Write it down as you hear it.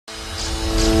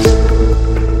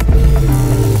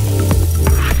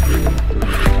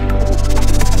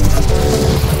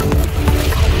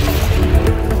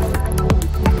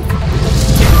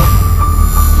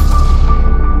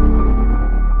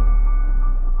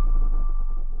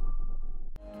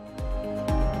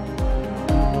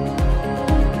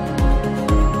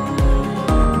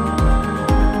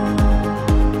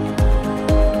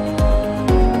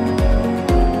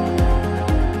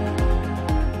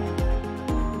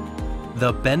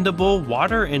The bendable,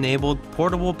 water-enabled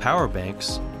portable power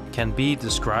banks can be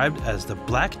described as the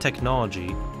black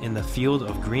technology in the field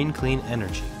of green clean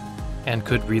energy, and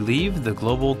could relieve the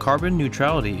global carbon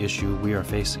neutrality issue we are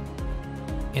facing.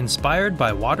 Inspired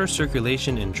by water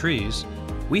circulation in trees,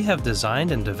 we have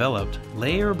designed and developed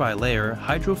layer-by-layer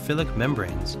hydrophilic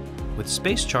membranes with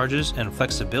space charges and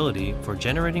flexibility for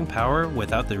generating power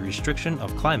without the restriction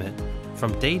of climate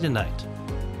from day to night.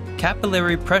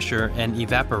 Capillary pressure and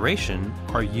evaporation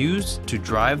are used to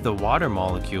drive the water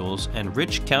molecules and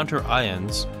rich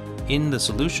counter-ions in the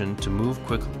solution to move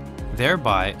quickly,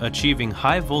 thereby achieving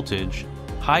high voltage,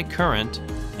 high current,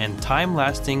 and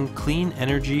time-lasting clean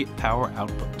energy power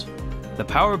output. The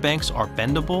power banks are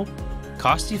bendable,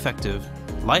 cost-effective,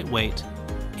 lightweight,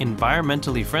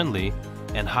 environmentally friendly,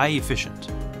 and high efficient.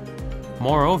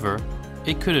 Moreover,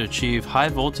 it could achieve high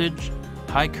voltage,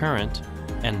 high current,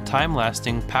 and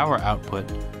time-lasting power output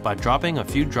by dropping a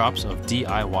few drops of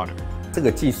DI water. 这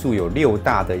个技术有6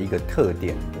大的一个特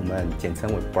点，我们简称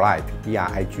为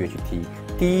BRIGHT。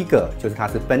第一个就是它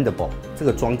是 bendable， 这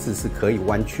个装置是可以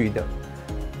弯曲的。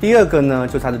第二个呢，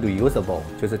就是它是 reusable，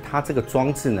 就是它这个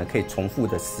装置呢可以重复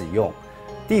的使用。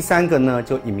第三个呢，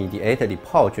就 immediately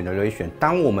power generation，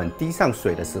 当我们滴上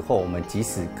水的时候，我们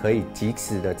可以即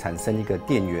时的产生一个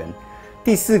电源。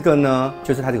第四个呢，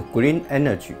就是它这个 green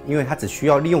energy， 因为它只需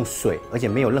要利用水，而且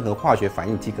没有任何化学反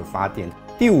应即可发电。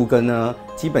第五个呢，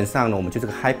基本上呢，我们就这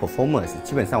个 high performance，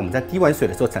 基本上我们在滴完水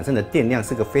的时候产生的电量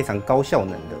是个非常高效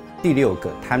能的。第六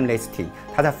个 time lasting，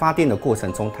 它在发电的过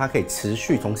程中，它可以持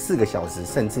续从4个小时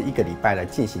甚至1个礼拜来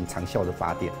进行长效的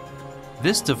发电。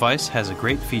This device has a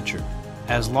great feature.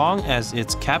 As long as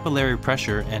its capillary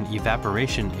pressure and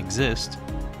evaporation exist,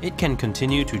 it can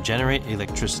continue to generate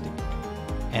electricity,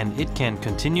 and it can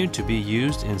continue to be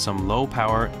used in some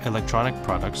low-power electronic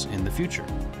products in the future.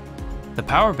 The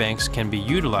power banks can be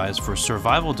utilized for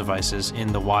survival devices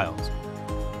in the wild,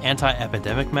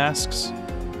 anti-epidemic masks,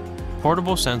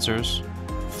 portable sensors,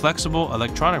 flexible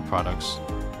electronic products,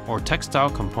 or textile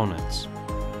components.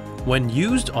 When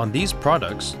used on these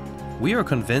products, we are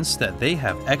convinced that they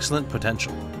have excellent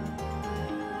potential.